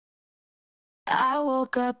I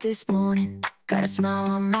woke up this morning, got a smile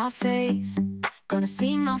on my face. Gonna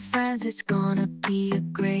see my friends, it's gonna be a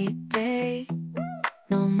great day.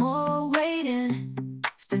 No more waiting,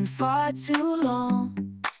 it's been far too long.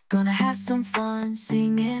 Gonna have some fun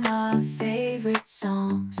singing our favorite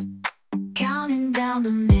songs. Counting down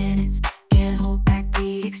the minutes, can't hold back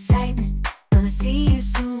the excitement. Gonna see you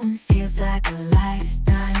soon, feels like a lifetime.